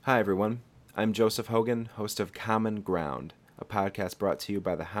Hi, everyone. I'm Joseph Hogan, host of Common Ground, a podcast brought to you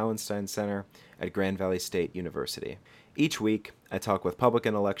by the Hauenstein Center at Grand Valley State University. Each week, I talk with public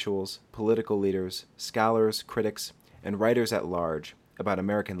intellectuals, political leaders, scholars, critics, and writers at large about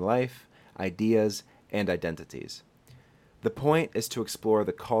American life, ideas, and identities. The point is to explore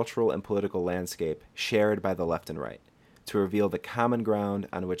the cultural and political landscape shared by the left and right, to reveal the common ground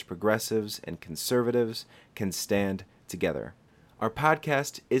on which progressives and conservatives can stand together. Our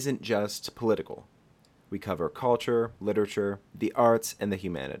podcast isn't just political. We cover culture, literature, the arts, and the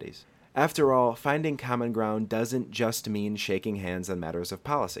humanities. After all, finding common ground doesn't just mean shaking hands on matters of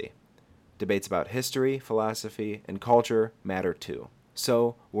policy. Debates about history, philosophy, and culture matter too.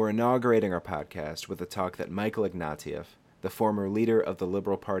 So, we're inaugurating our podcast with a talk that Michael Ignatieff, the former leader of the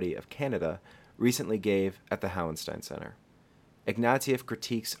Liberal Party of Canada, recently gave at the Hauenstein Center. Ignatieff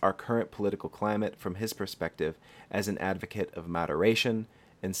critiques our current political climate from his perspective as an advocate of moderation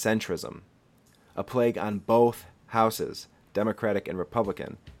and centrism. A plague on both houses, Democratic and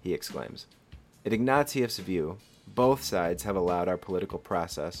Republican, he exclaims. In Ignatieff's view, both sides have allowed our political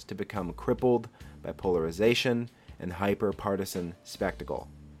process to become crippled by polarization and hyper-partisan spectacle.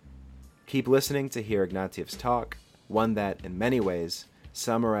 Keep listening to hear Ignatieff's talk, one that, in many ways,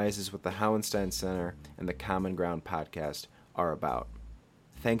 summarizes what the Hauenstein Center and the Common Ground podcast are about.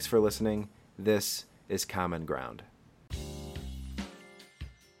 Thanks for listening. This is Common Ground.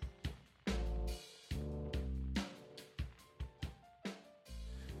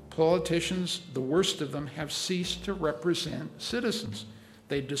 Politicians, the worst of them, have ceased to represent citizens.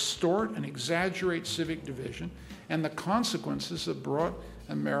 They distort and exaggerate civic division, and the consequences have brought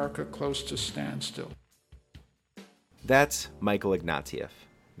America close to standstill. That's Michael Ignatieff,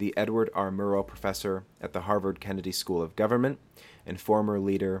 the Edward R. Murrow Professor at the Harvard Kennedy School of Government and former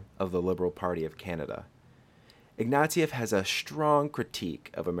leader of the Liberal Party of Canada. Ignatieff has a strong critique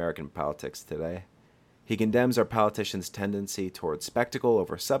of American politics today. He condemns our politicians' tendency toward spectacle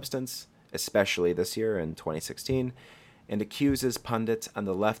over substance, especially this year in 2016, and accuses pundits on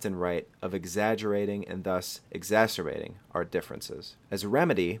the left and right of exaggerating and thus exacerbating our differences. As a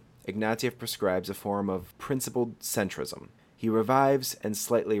remedy, Ignatieff prescribes a form of principled centrism. He revives and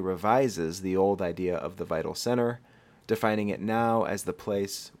slightly revises the old idea of the vital center, defining it now as the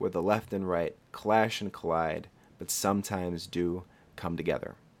place where the left and right clash and collide, but sometimes do come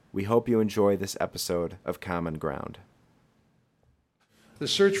together. We hope you enjoy this episode of Common Ground. The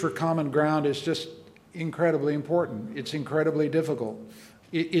search for common ground is just incredibly important. It's incredibly difficult.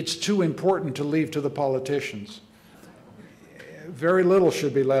 It's too important to leave to the politicians. Very little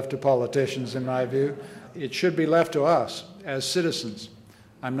should be left to politicians, in my view. It should be left to us as citizens.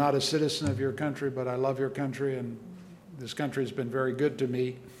 I'm not a citizen of your country, but I love your country, and this country has been very good to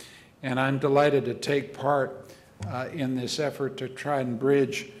me. And I'm delighted to take part in this effort to try and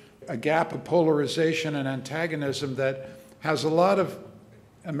bridge a gap of polarization and antagonism that has a lot of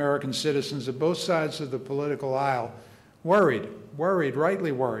American citizens at both sides of the political aisle worried,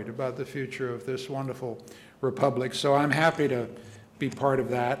 rightly worried about the future of this wonderful republic. So I'm happy to be part of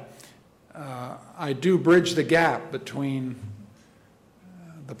that. I do bridge the gap between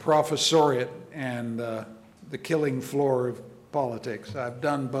the professoriate and the killing floor of politics. I've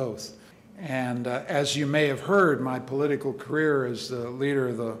done both. And as you may have heard, my political career as the leader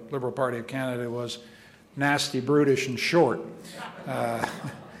of the Liberal Party of Canada was nasty, brutish, and short.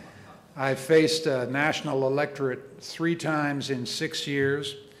 I faced a national electorate 3 times in 6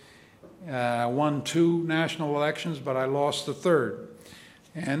 years. Won 2 national elections, but I lost the 3rd.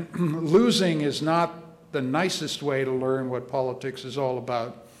 And losing is not the nicest way to learn what politics is all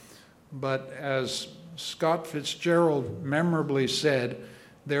about. But as Scott Fitzgerald memorably said,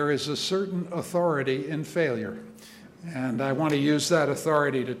 there is a certain authority in failure. And I want to use that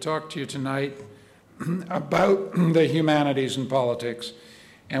authority to talk to you tonight about the humanities and politics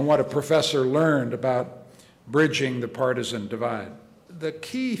and what a professor learned about bridging the partisan divide. The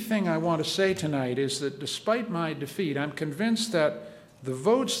key thing I want to say tonight is that despite my defeat, I'm convinced that the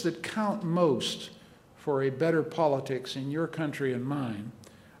votes that count most for a better politics in your country and mine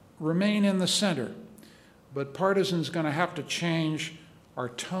remain in the center. But partisans are going to have to change our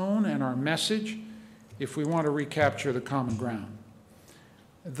tone and our message if we want to recapture the common ground.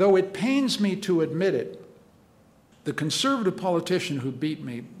 Though it pains me to admit it, the conservative politician who beat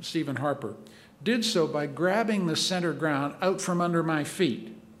me, Stephen Harper, did so by grabbing the center ground out from under my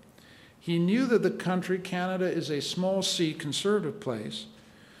feet. He knew that the country, Canada, is a small C conservative place,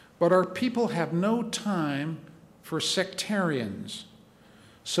 but our people have no time for sectarians.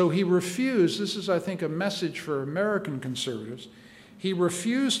 So he refused, this is, I think, a message for American conservatives, he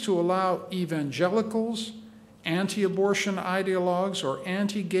refused to allow evangelicals anti-abortion ideologues or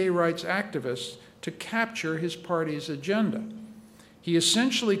anti-gay rights activists to capture his party's agenda. He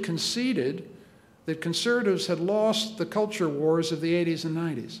essentially conceded that conservatives had lost the culture wars of the 80s and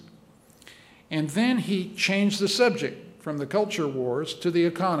 90s. And then he changed the subject from the culture wars to the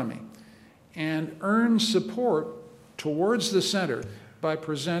economy and earned support towards the center by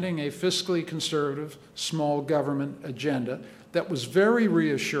presenting a fiscally conservative small government agenda that was very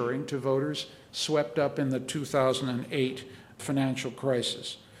reassuring to voters swept up in the 2008 financial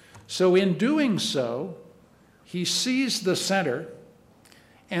crisis. So in doing so, he seized the center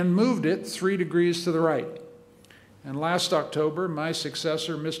and moved it 3 degrees to the right. And last October, my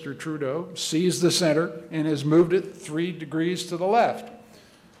successor, Mr. Trudeau, seized the center and has moved it 3 degrees to the left.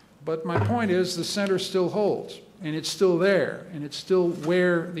 But my point is the center still holds, and it's still there, and it's still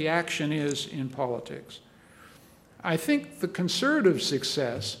where the action is in politics. I think the conservative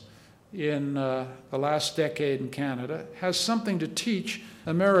success in the last decade in Canada has something to teach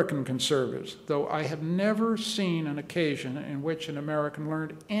American conservatives, though I have never seen an occasion in which an American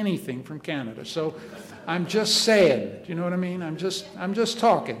learned anything from Canada. So I'm just saying, do you know what I mean? I'm just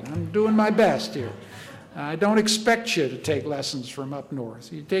talking. I'm doing my best here. I don't expect you to take lessons from up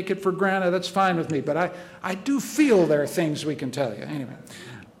north. You take it for granted, that's fine with me, but I do feel there are things we can tell you. Anyway,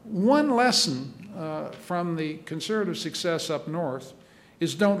 one lesson from the conservative success up north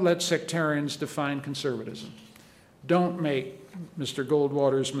is don't let sectarians define conservatism. Don't make Mr.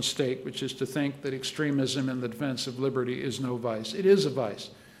 Goldwater's mistake, which is to think that extremism in the defense of liberty is no vice. It is a vice.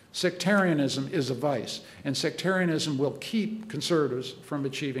 Sectarianism is a vice, and sectarianism will keep conservatives from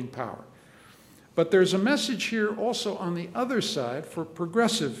achieving power. But there's a message here also on the other side for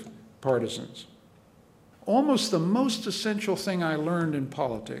progressive partisans. Almost the most essential thing I learned in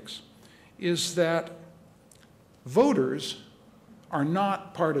politics is that voters are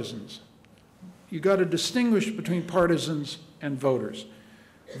not partisans. You got to distinguish between partisans and voters.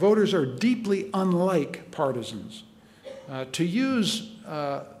 Voters are deeply unlike partisans. To use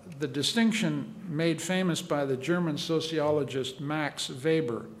the distinction made famous by the German sociologist Max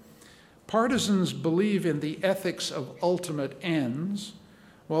Weber, partisans believe in the ethics of ultimate ends,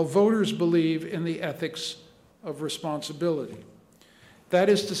 while voters believe in the ethics of responsibility. That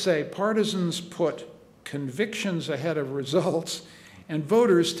is to say, partisans put convictions ahead of results, and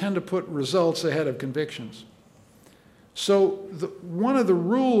voters tend to put results ahead of convictions. So one of the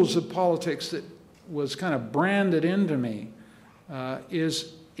rules of politics that was kind of branded into me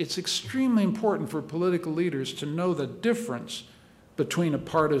is it's extremely important for political leaders to know the difference between a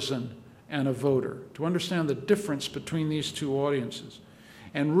partisan and a voter, to understand the difference between these two audiences.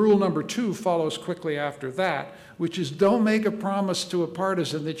 And rule number 2 follows quickly after that, which is don't make a promise to a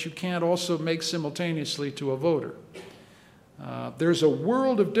partisan that you can't also make simultaneously to a voter. There's a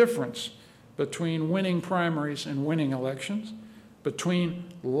world of difference between winning primaries and winning elections, between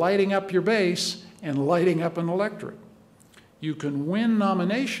lighting up your base and lighting up an electorate. You can win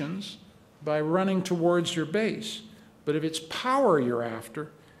nominations by running towards your base, but if it's power you're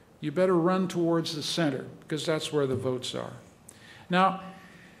after, you better run towards the center, because that's where the votes are. Now,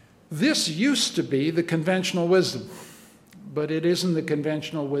 this used to be the conventional wisdom, but it isn't the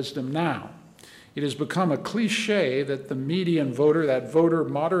conventional wisdom now. It has become a cliche that the median voter, that voter,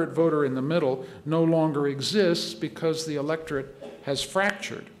 moderate voter in the middle, no longer exists because the electorate has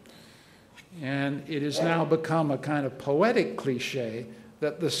fractured. And it has now become a kind of poetic cliche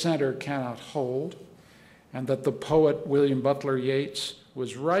that the center cannot hold, and that the poet William Butler Yeats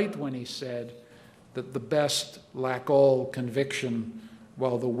was right when he said that the best lack all conviction,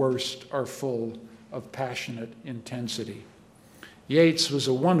 while the worst are full of passionate intensity. Yeats was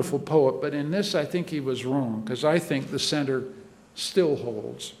a wonderful poet, but in this I think he was wrong, because I think the center still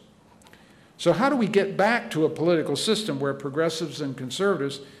holds. So how do we get back to a political system where progressives and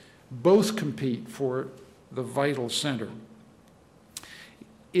conservatives both compete for the vital center?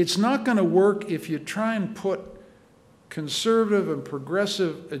 It's not going to work if you try and put conservative and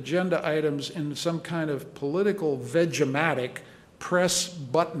progressive agenda items in some kind of political Vegematic, press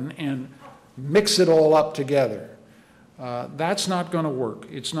button and mix it all up together. That's not going to work.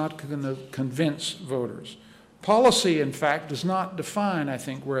 It's not going to convince voters. Policy, in fact, does not define, I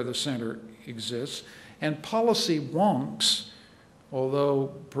think, where the center exists. And policy wonks, although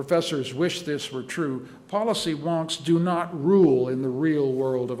professors wish this were true, policy wonks do not rule in the real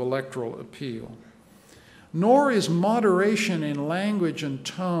world of electoral appeal. Nor is moderation in language and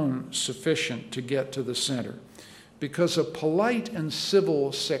tone sufficient to get to the center, because a polite and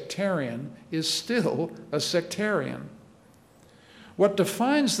civil sectarian is still a sectarian. What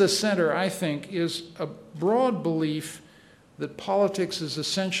defines the center, I think, is a broad belief that politics is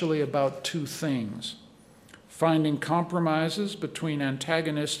essentially about two things: finding compromises between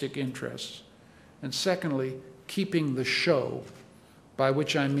antagonistic interests, and secondly, keeping the show, by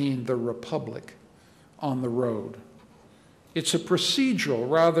which I mean the republic, on the road. It's a procedural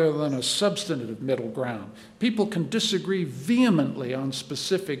rather than a substantive middle ground. People can disagree vehemently on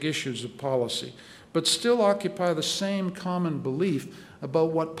specific issues of policy, but still occupy the same common belief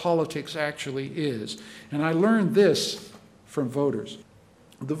about what politics actually is. And I learned this from voters.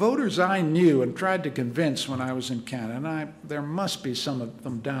 The voters I knew and tried to convince when I was in Canada, and there must be some of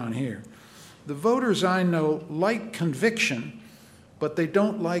them down here, the voters I know like conviction, but they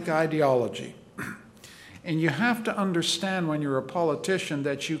don't like ideology. And you have to understand when you're a politician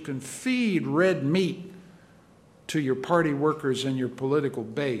that you can feed red meat to your party workers and your political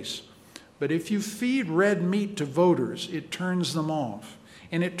base. But if you feed red meat to voters, it turns them off.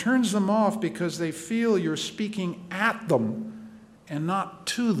 And it turns them off because they feel you're speaking at them and not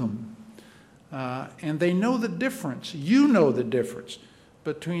to them. And they know the difference. You know the difference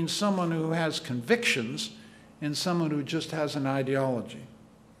between someone who has convictions and someone who just has an ideology.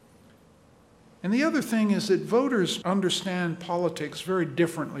 And the other thing is that voters understand politics very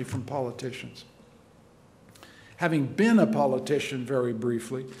differently from politicians. Having been a politician very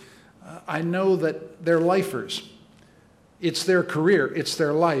briefly, I know that they're lifers. It's their career, it's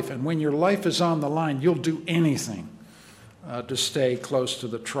their life, and when your life is on the line, you'll do anything to stay close to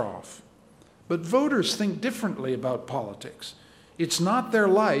the trough. But voters think differently about politics. It's not their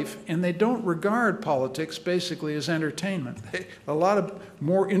life, and they don't regard politics basically as entertainment. A lot of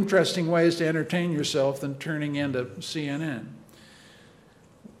more interesting ways to entertain yourself than turning into CNN.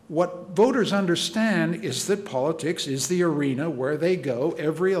 What voters understand is that politics is the arena where they go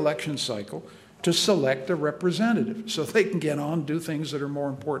every election cycle to select a representative so they can get on and do things that are more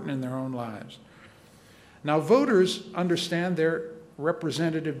important in their own lives. Now, voters understand their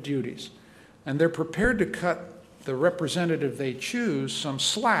representative duties, and they're prepared to cut the representative they choose some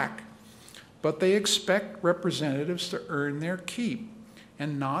slack, but they expect representatives to earn their keep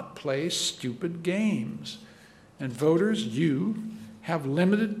and not play stupid games. And voters, you, have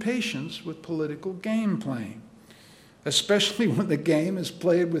limited patience with political game playing, especially when the game is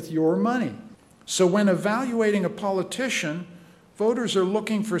played with your money. So when evaluating a politician, voters are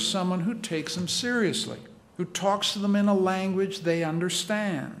looking for someone who takes them seriously, who talks to them in a language they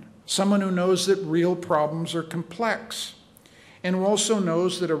understand, someone who knows that real problems are complex, and who also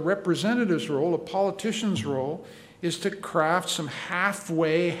knows that a representative's role, a politician's role, is to craft some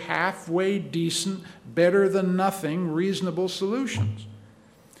halfway decent, better than nothing, reasonable solutions.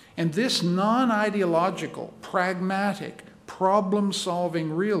 And this non-ideological, pragmatic,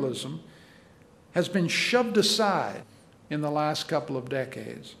 problem-solving realism has been shoved aside in the last couple of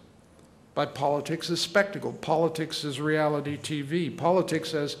decades by politics as spectacle, politics as reality TV,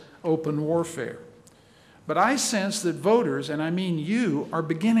 politics as open warfare. But I sense that voters, and I mean you, are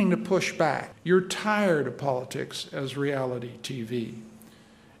beginning to push back. You're tired of politics as reality TV.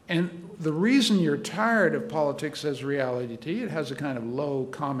 And the reason you're tired of politics as reality TV, it has a kind of low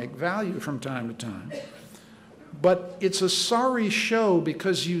comic value from time to time. But it's a sorry show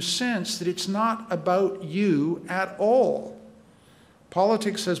because you sense that it's not about you at all.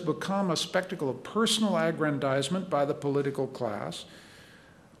 Politics has become a spectacle of personal aggrandizement by the political class,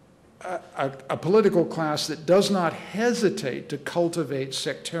 a political class that does not hesitate to cultivate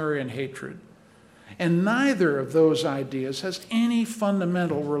sectarian hatred. And neither of those ideas has any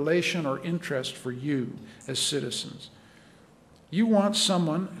fundamental relation or interest for you as citizens. You want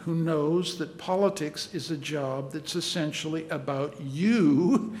someone who knows that politics is a job that's essentially about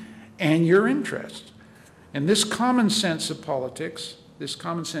you and your interests. And this common sense of politics, this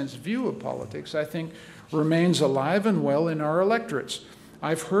common sense view of politics, I think remains alive and well in our electorates.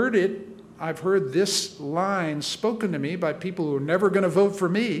 I've heard this line spoken to me by people who are never going to vote for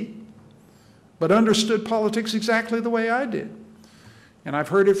me, but understood politics exactly the way I did. And I've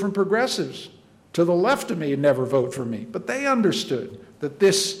heard it from progressives to the left of me who never vote for me, but they understood that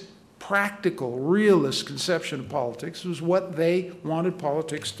this practical, realist conception of politics was what they wanted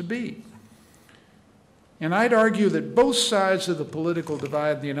politics to be. And I'd argue that both sides of the political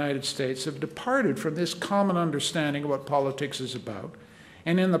divide in the United States have departed from this common understanding of what politics is about,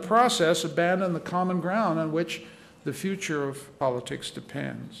 and in the process abandoned the common ground on which the future of politics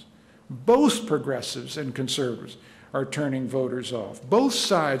depends. Both progressives and conservatives are turning voters off. Both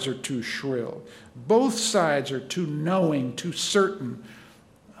sides are too shrill. Both sides are too knowing, too certain,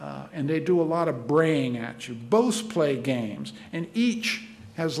 and they do a lot of braying at you. Both play games, and each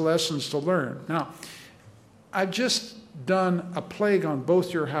has lessons to learn. Now, I've just done a plague on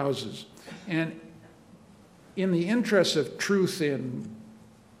both your houses, and in the interest of truth in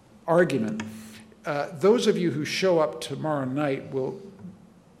argument, those of you who show up tomorrow night will,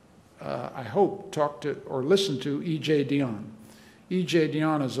 I hope, talk to or listen to E.J. Dionne. E.J.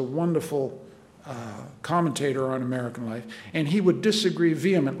 Dionne is a wonderful commentator on American life, and he would disagree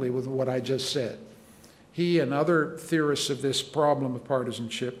vehemently with what I just said. He and other theorists of this problem of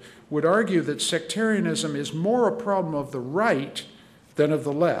partisanship would argue that sectarianism is more a problem of the right than of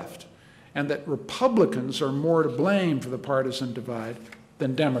the left, and that Republicans are more to blame for the partisan divide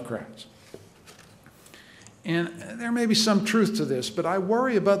than Democrats. And there may be some truth to this, but I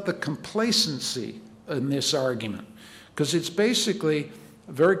worry about the complacency in this argument, because it's basically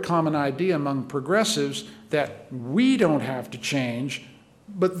a very common idea among progressives that we don't have to change,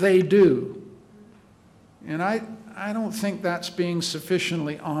 but they do. And I don't think that's being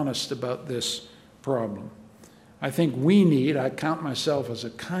sufficiently honest about this problem. I think I count myself as a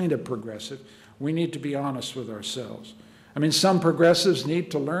kind of progressive, we need to be honest with ourselves. I mean, some progressives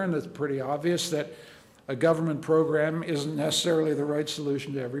need to learn, it's pretty obvious, that a government program isn't necessarily the right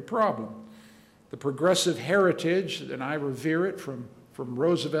solution to every problem. The progressive heritage, and I revere it from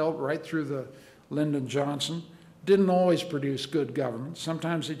Roosevelt right through the Lyndon Johnson, didn't always produce good government.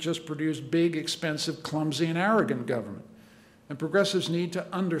 Sometimes it just produced big, expensive, clumsy, and arrogant government. And progressives need to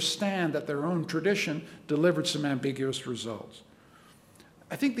understand that their own tradition delivered some ambiguous results.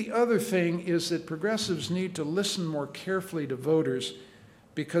 I think the other thing is that progressives need to listen more carefully to voters,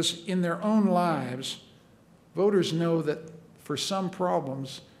 because in their own lives, voters know that for some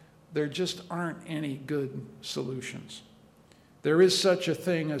problems, there just aren't any good solutions. There is such a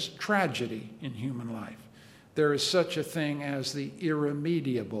thing as tragedy in human life. There is such a thing as the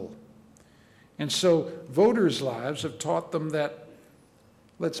irremediable. And so voters' lives have taught them that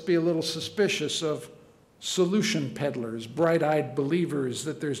let's be a little suspicious of solution peddlers, bright-eyed believers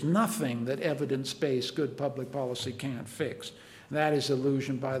that there's nothing that evidence-based good public policy can't fix. And that is an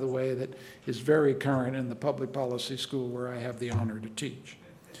illusion, by the way, that is very current in the public policy school where I have the honor to teach.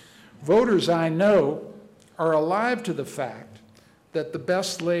 Voters, I know, are alive to the fact that the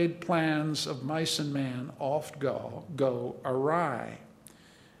best laid plans of mice and man oft go awry.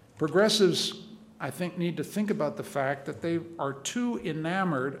 Progressives, I think, need to think about the fact that they are too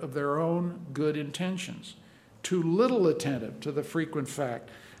enamored of their own good intentions, too little attentive to the frequent fact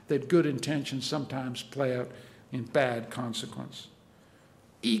that good intentions sometimes play out in bad consequence.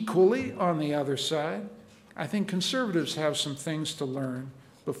 Equally, on the other side, I think conservatives have some things to learn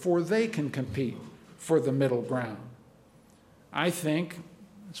before they can compete for the middle ground. I think,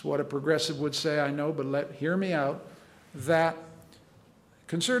 it's what a progressive would say, I know, but hear me out, that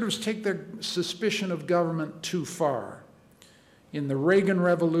conservatives take their suspicion of government too far. In the Reagan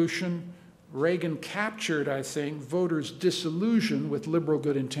Revolution, Reagan captured, I think, voters' disillusion with liberal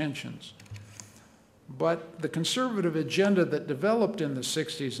good intentions. But the conservative agenda that developed in the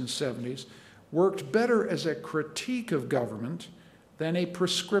 60s and 70s worked better as a critique of government than a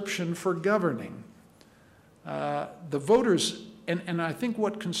prescription for governing. The voters, and I think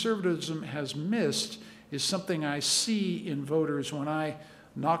what conservatism has missed is something I see in voters when I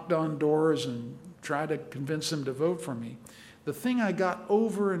knocked on doors and tried to convince them to vote for me. The thing I got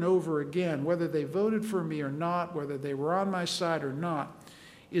over and over again, whether they voted for me or not, whether they were on my side or not,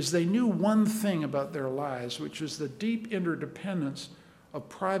 is they knew one thing about their lives, which was the deep interdependence of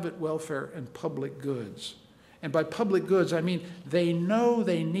private welfare and public goods. And by public goods, I mean they know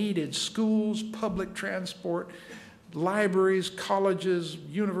they needed schools, public transport, libraries, colleges,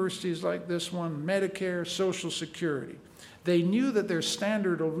 universities like this one, Medicare, Social Security. They knew that their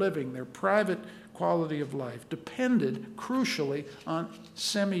standard of living, their private quality of life, depended crucially on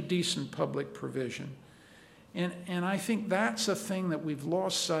semi-decent public provision. And I think that's a thing that we've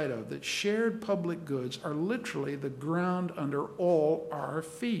lost sight of, that shared public goods are literally the ground under all our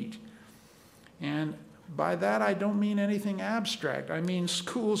feet. And by that, I don't mean anything abstract. I mean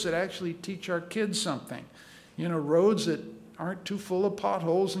schools that actually teach our kids something. You know, roads that aren't too full of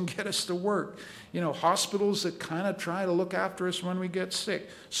potholes and get us to work. You know, hospitals that kind of try to look after us when we get sick.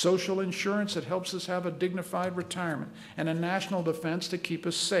 Social insurance that helps us have a dignified retirement. And a national defense to keep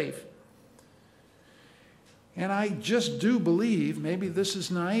us safe. And I just do believe, maybe this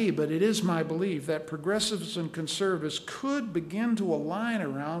is naive, but it is my belief that progressives and conservatives could begin to align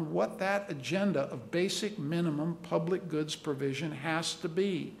around what that agenda of basic minimum public goods provision has to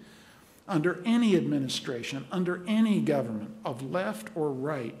be. under any administration, under any government, of left or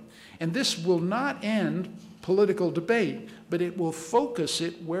right. And this will not end political debate, but it will focus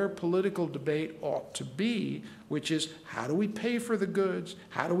it where political debate ought to be, which is how do we pay for the goods?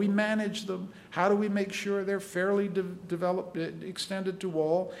 How do we manage them? How do we make sure they're fairly developed, extended to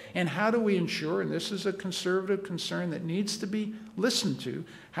all? And how do we ensure, and this is a conservative concern that needs to be listened to,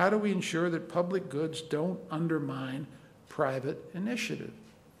 how do we ensure that public goods don't undermine private initiative?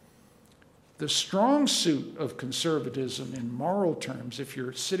 The strong suit of conservatism in moral terms, if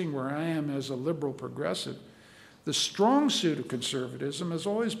you're sitting where I am as a liberal progressive, the strong suit of conservatism has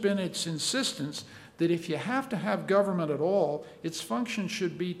always been its insistence that if you have to have government at all, its function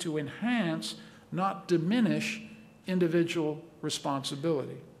should be to enhance, not diminish, individual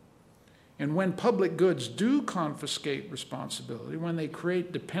responsibility. And when public goods do confiscate responsibility, when they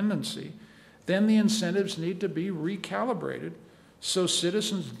create dependency, then the incentives need to be recalibrated so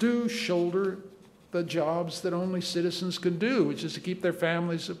citizens do shoulder the jobs that only citizens can do, which is to keep their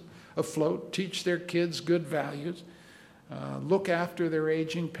families afloat, teach their kids good values, look after their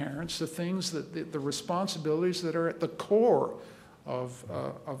aging parents, the things that the responsibilities that are at the core of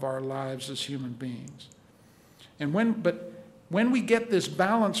our lives as human beings. And when we get this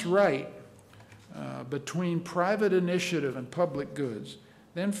balance right between private initiative and public goods,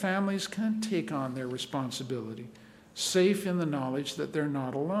 then families can take on their responsibility, safe in the knowledge that they're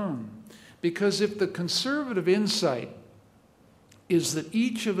not alone. Because if the conservative insight is that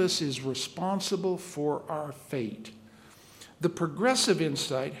each of us is responsible for our fate, the progressive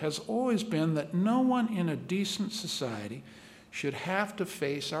insight has always been that no one in a decent society should have to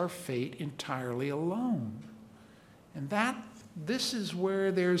face our fate entirely alone. And this is where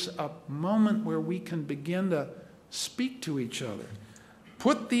there's a moment where we can begin to speak to each other.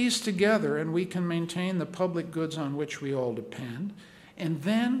 Put these together and we can maintain the public goods on which we all depend, and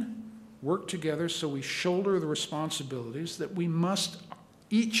then work together so we shoulder the responsibilities that we must,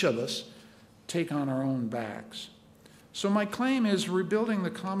 each of us, take on our own backs. So my claim is rebuilding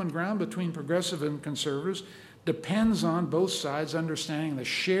the common ground between progressive and conservatives depends on both sides understanding the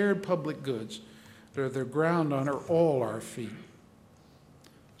shared public goods that are the ground under all our feet.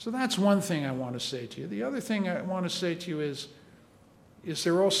 So that's one thing I want to say to you. The other thing I want to say to you is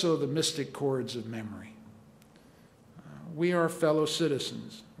there also the mystic chords of memory. We are fellow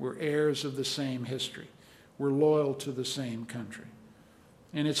citizens. We're heirs of the same history. We're loyal to the same country.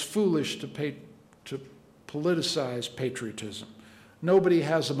 And it's foolish to politicize patriotism. Nobody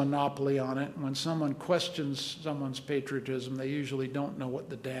has a monopoly on it. When someone questions someone's patriotism, they usually don't know what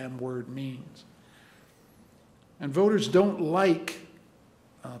the damn word means. And voters don't like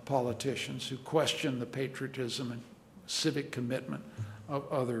politicians who question the patriotism and civic commitment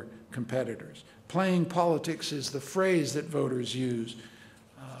of other competitors. Playing politics is the phrase that voters use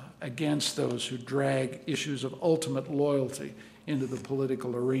against those who drag issues of ultimate loyalty into the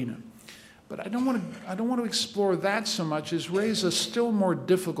political arena. But I don't want to explore that so much as raise a still more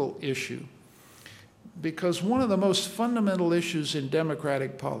difficult issue, because one of the most fundamental issues in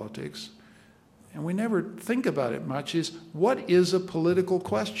democratic politics, and we never think about it much, is what is a political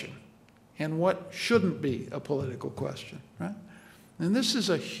question and what shouldn't be a political question, right? And this is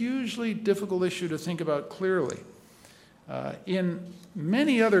a hugely difficult issue to think about clearly. In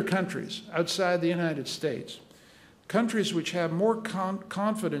many other countries outside the United States, countries which have more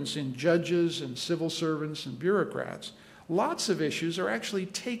confidence in judges and civil servants and bureaucrats, lots of issues are actually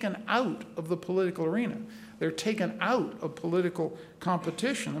taken out of the political arena. They're taken out of political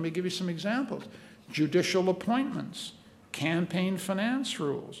competition. Let me give you some examples. Judicial appointments, campaign finance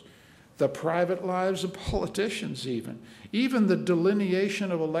rules, the private lives of politicians even the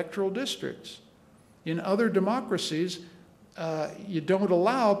delineation of electoral districts. In other democracies, you don't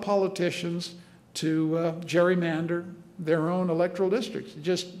allow politicians to gerrymander their own electoral districts.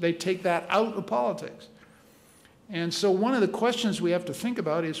 They take that out of politics. And so one of the questions we have to think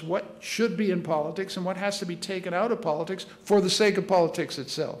about is what should be in politics and what has to be taken out of politics for the sake of politics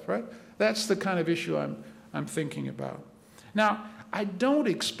itself, right? That's the kind of issue I'm thinking about. Now, I don't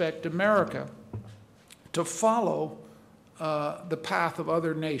expect America to follow the path of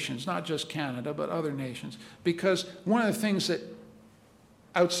other nations, not just Canada, but other nations, because one of the things that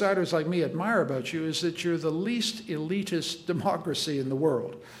outsiders like me admire about you is that you're the least elitist democracy in the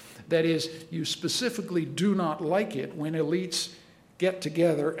world. That is, you specifically do not like it when elites get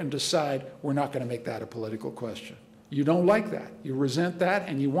together and decide we're not going to make that a political question. You don't like that. You resent that,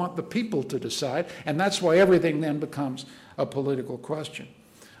 and you want the people to decide, and that's why everything then becomes a political question.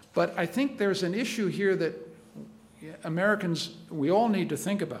 But I think there's an issue here that Americans, we all need to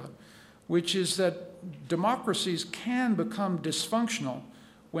think about, which is that democracies can become dysfunctional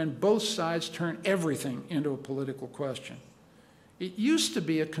when both sides turn everything into a political question. It used to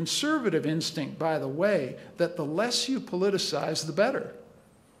be a conservative instinct, by the way, that the less you politicize, the better.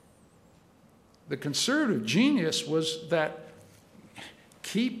 The conservative genius was that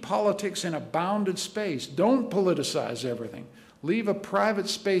keep politics in a bounded space. Don't politicize everything. Leave a private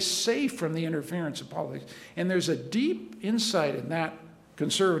space safe from the interference of politics. And there's a deep insight in that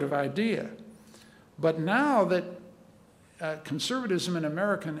conservative idea. But now that conservatism in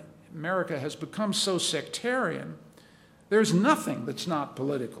America has become so sectarian, there's nothing that's not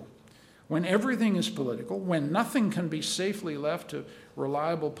political. When everything is political, when nothing can be safely left to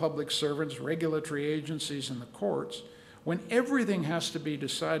reliable public servants, regulatory agencies, and the courts, when everything has to be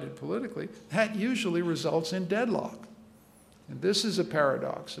decided politically, that usually results in deadlock. And this is a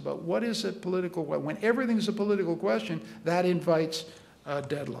paradox about what is a political, when everything's a political question, that invites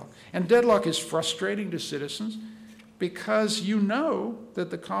deadlock. And deadlock is frustrating to citizens because you know that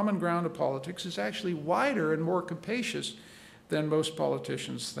the common ground of politics is actually wider and more capacious than most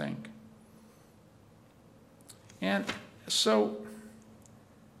politicians think. And so,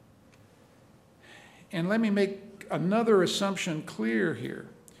 and let me make another assumption clear here.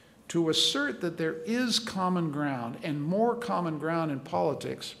 To assert that there is common ground and more common ground in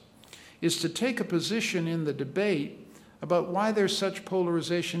politics is to take a position in the debate about why there's such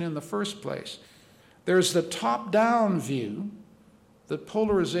polarization in the first place. There's the top-down view that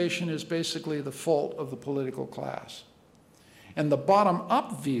polarization is basically the fault of the political class. And the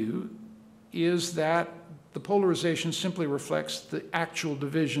bottom-up view is that the polarization simply reflects the actual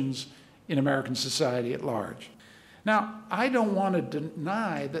divisions in American society at large. Now, I don't want to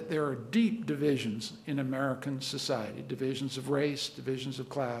deny that there are deep divisions in American society, divisions of race, divisions of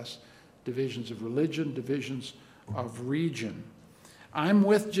class, divisions of religion, divisions of region. I'm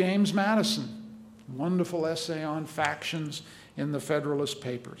with James Madison, wonderful essay on factions in the Federalist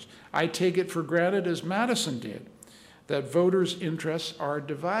Papers. I take it for granted, as Madison did, that voters' interests are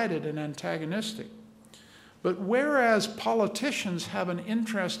divided and antagonistic. But whereas politicians have an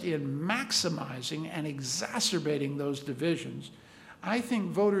interest in maximizing and exacerbating those divisions, I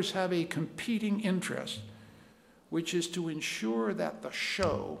think voters have a competing interest, which is to ensure that the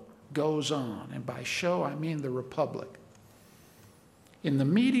show goes on. And by show, I mean the republic. In the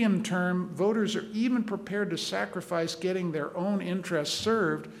medium term, voters are even prepared to sacrifice getting their own interests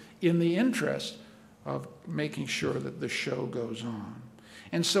served in the interest of making sure that the show goes on.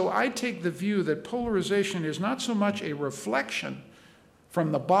 And so I take the view that polarization is not so much a reflection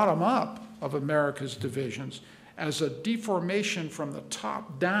from the bottom up of America's divisions as a deformation from the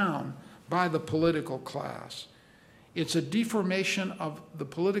top down by the political class. It's a deformation of the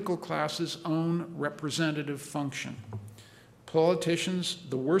political class's own representative function. Politicians,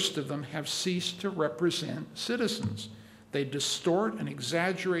 the worst of them, have ceased to represent citizens. They distort and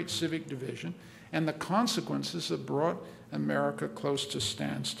exaggerate civic division, and the consequences have brought America close to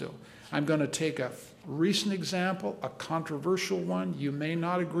standstill. I'm going to take a recent example, a controversial one. You may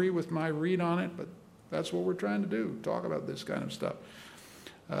not agree with my read on it, but that's what we're trying to do, talk about this kind of stuff.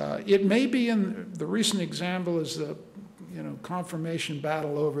 It may be in the recent example is the confirmation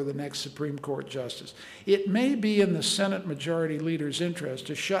battle over the next Supreme Court justice. It may be in the Senate Majority Leader's interest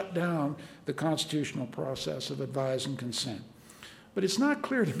to shut down the constitutional process of advise and consent. But it's not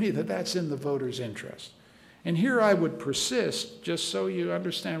clear to me that that's in the voters' interest. And here I would persist, just so you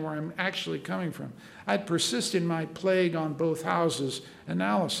understand where I'm actually coming from. I'd persist in my plague on both houses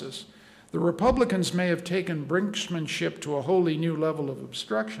analysis. The Republicans may have taken brinksmanship to a wholly new level of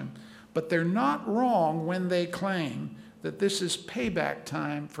obstruction, but they're not wrong when they claim that this is payback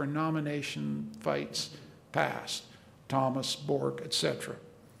time for nomination fights past, Thomas, Bork, etc.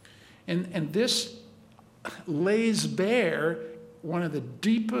 And this lays bare one of the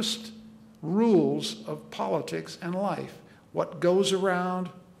deepest rules of politics and life. What goes around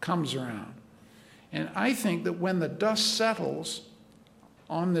comes around. And I think that when the dust settles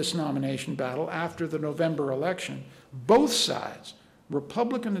on this nomination battle after the November election, both sides,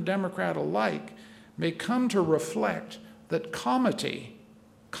 Republican and Democrat alike, may come to reflect that comity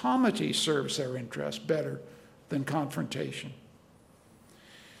serves their interest better than confrontation.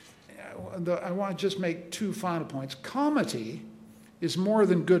 I want to just make two final points. Comity is more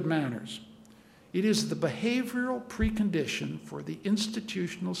than good manners. It is the behavioral precondition for the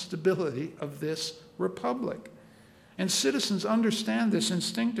institutional stability of this republic. And citizens understand this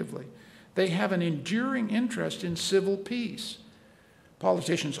instinctively. They have an enduring interest in civil peace.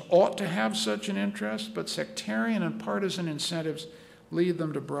 Politicians ought to have such an interest, but sectarian and partisan incentives lead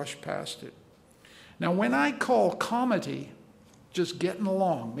them to brush past it. Now, when I call comity just getting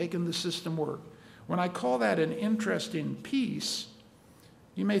along, making the system work, when I call that an interest in peace,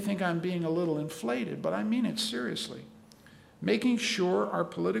 You may think I'm being a little inflated, but I mean it seriously. Making sure our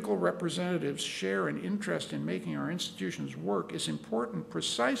political representatives share an interest in making our institutions work is important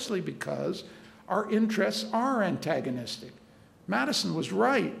precisely because our interests are antagonistic. Madison was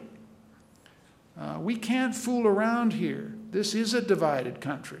right. We can't fool around here. This is a divided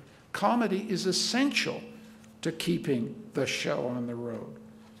country. Comedy is essential to keeping the show on the road.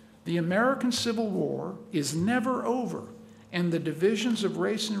 The American Civil War is never over, and the divisions of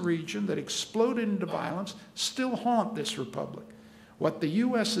race and region that exploded into violence still haunt this republic. What the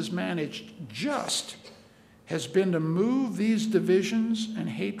U.S. has managed just has been to move these divisions and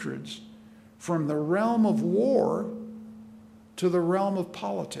hatreds from the realm of war to the realm of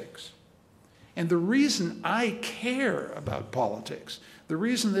politics. And the reason I care about politics, the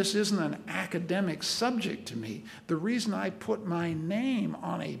reason this isn't an academic subject to me, the reason I put my name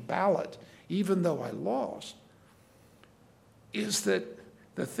on a ballot, even though I lost, is that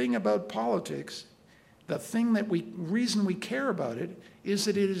the thing about politics, reason we care about it, is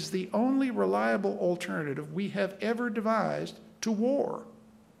that it is the only reliable alternative we have ever devised to war.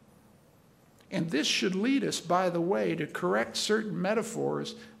 And this should lead us, by the way, to correct certain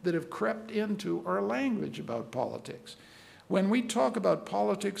metaphors that have crept into our language about politics. When we talk about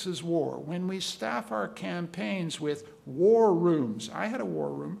politics as war, when we staff our campaigns with war rooms, I had a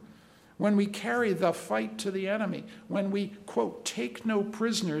war room, when we carry the fight to the enemy, when we, quote, take no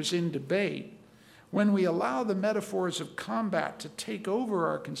prisoners in debate, when we allow the metaphors of combat to take over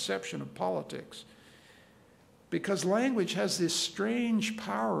our conception of politics, because language has this strange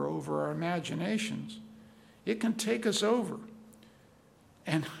power over our imaginations, it can take us over.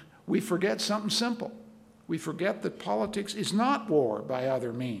 And we forget something simple. We forget that politics is not war by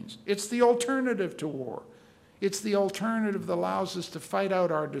other means. It's the alternative to war. It's the alternative that allows us to fight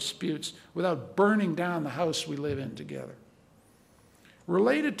out our disputes without burning down the house we live in together.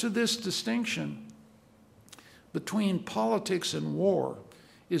 Related to this distinction between politics and war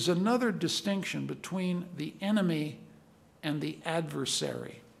is another distinction between the enemy and the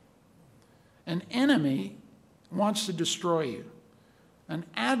adversary. An enemy wants to destroy you. An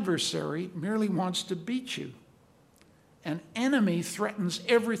adversary merely wants to beat you. An enemy threatens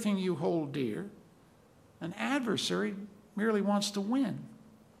everything you hold dear. An adversary merely wants to win.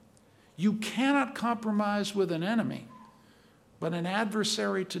 You cannot compromise with an enemy, but an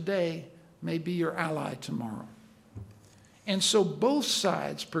adversary today may be your ally tomorrow. And so both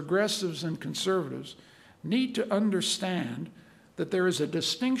sides, progressives and conservatives, need to understand that there is a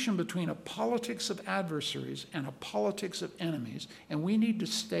distinction between a politics of adversaries and a politics of enemies, and we need to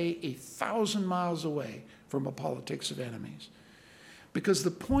stay 1,000 miles away from a politics of enemies. Because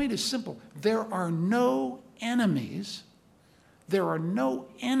the point is simple. There are no enemies. There are no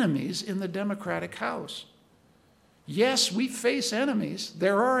enemies in the Democratic House. Yes, we face enemies.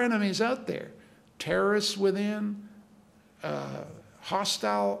 There are enemies out there. Terrorists within,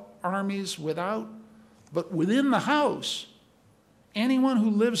 hostile armies without. But within the House, anyone who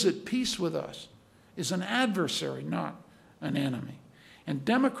lives at peace with us is an adversary, not an enemy. And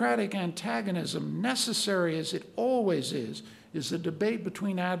democratic antagonism, necessary as it always is a debate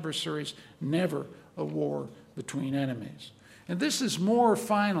between adversaries, never a war between enemies. And this is more,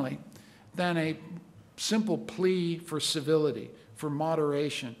 finally, than a simple plea for civility, for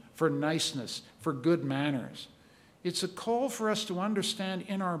moderation, for niceness, for good manners. It's a call for us to understand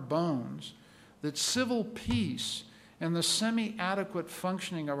in our bones that civil peace and the semi-adequate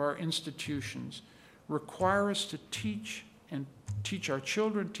functioning of our institutions require us to teach our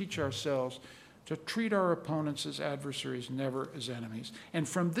children, teach ourselves, to treat our opponents as adversaries, never as enemies. And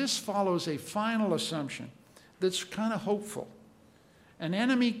from this follows a final assumption that's kind of hopeful. An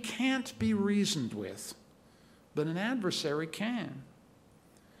enemy can't be reasoned with, but an adversary can.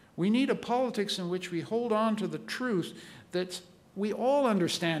 We need a politics in which we hold on to the truth that we all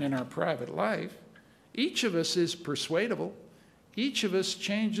understand in our private life. Each of us is persuadable. Each of us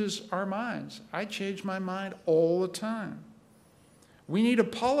changes our minds. I change my mind all the time. We need a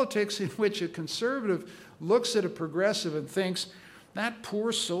politics in which a conservative looks at a progressive and thinks, that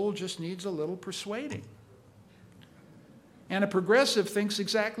poor soul just needs a little persuading. And a progressive thinks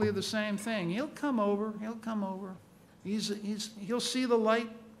exactly the same thing. He'll come over. He'll see the light.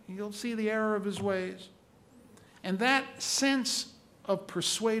 He'll see the error of his ways. And that sense of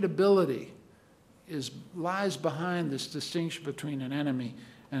persuadability lies behind this distinction between an enemy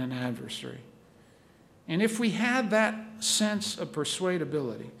and an adversary. And if we had that sense of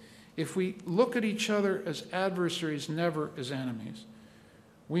persuadability, if we look at each other as adversaries, never as enemies,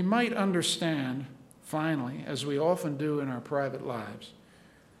 we might understand, finally, as we often do in our private lives,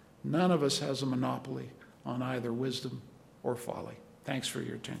 none of us has a monopoly on either wisdom or folly. Thanks for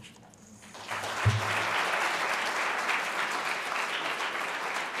your attention.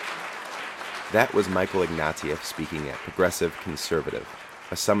 That was Michael Ignatieff speaking at Progressive Conservative,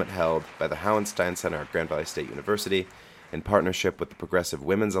 a summit held by the Hauenstein Center at Grand Valley State University in partnership with the Progressive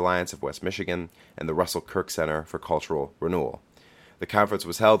Women's Alliance of West Michigan and the Russell Kirk Center for Cultural Renewal. The conference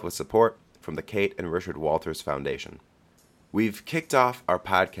was held with support from the Kate and Richard Walters Foundation. We've kicked off our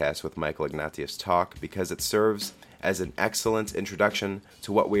podcast with Michael Ignatieff's talk because it serves as an excellent introduction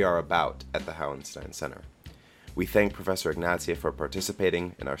to what we are about at the Hauenstein Center. We thank Professor Ignatieff for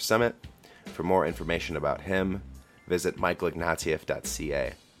participating in our summit. For more information about him, visit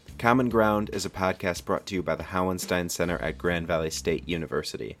michaelignatieff.ca. Common Ground is a podcast brought to you by the Hauenstein Center at Grand Valley State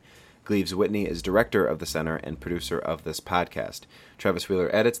University. Gleaves Whitney is director of the center and producer of this podcast. Travis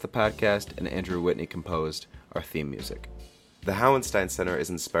Wheeler edits the podcast, and Andrew Whitney composed our theme music. The Hauenstein Center is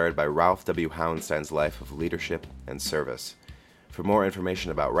inspired by Ralph W. Hauenstein's life of leadership and service. For more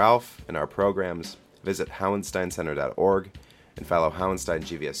information about Ralph and our programs, visit hauensteincenter.org and follow Hauenstein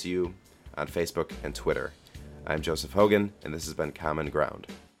GVSU on Facebook and Twitter. I'm Joseph Hogan, and this has been Common Ground.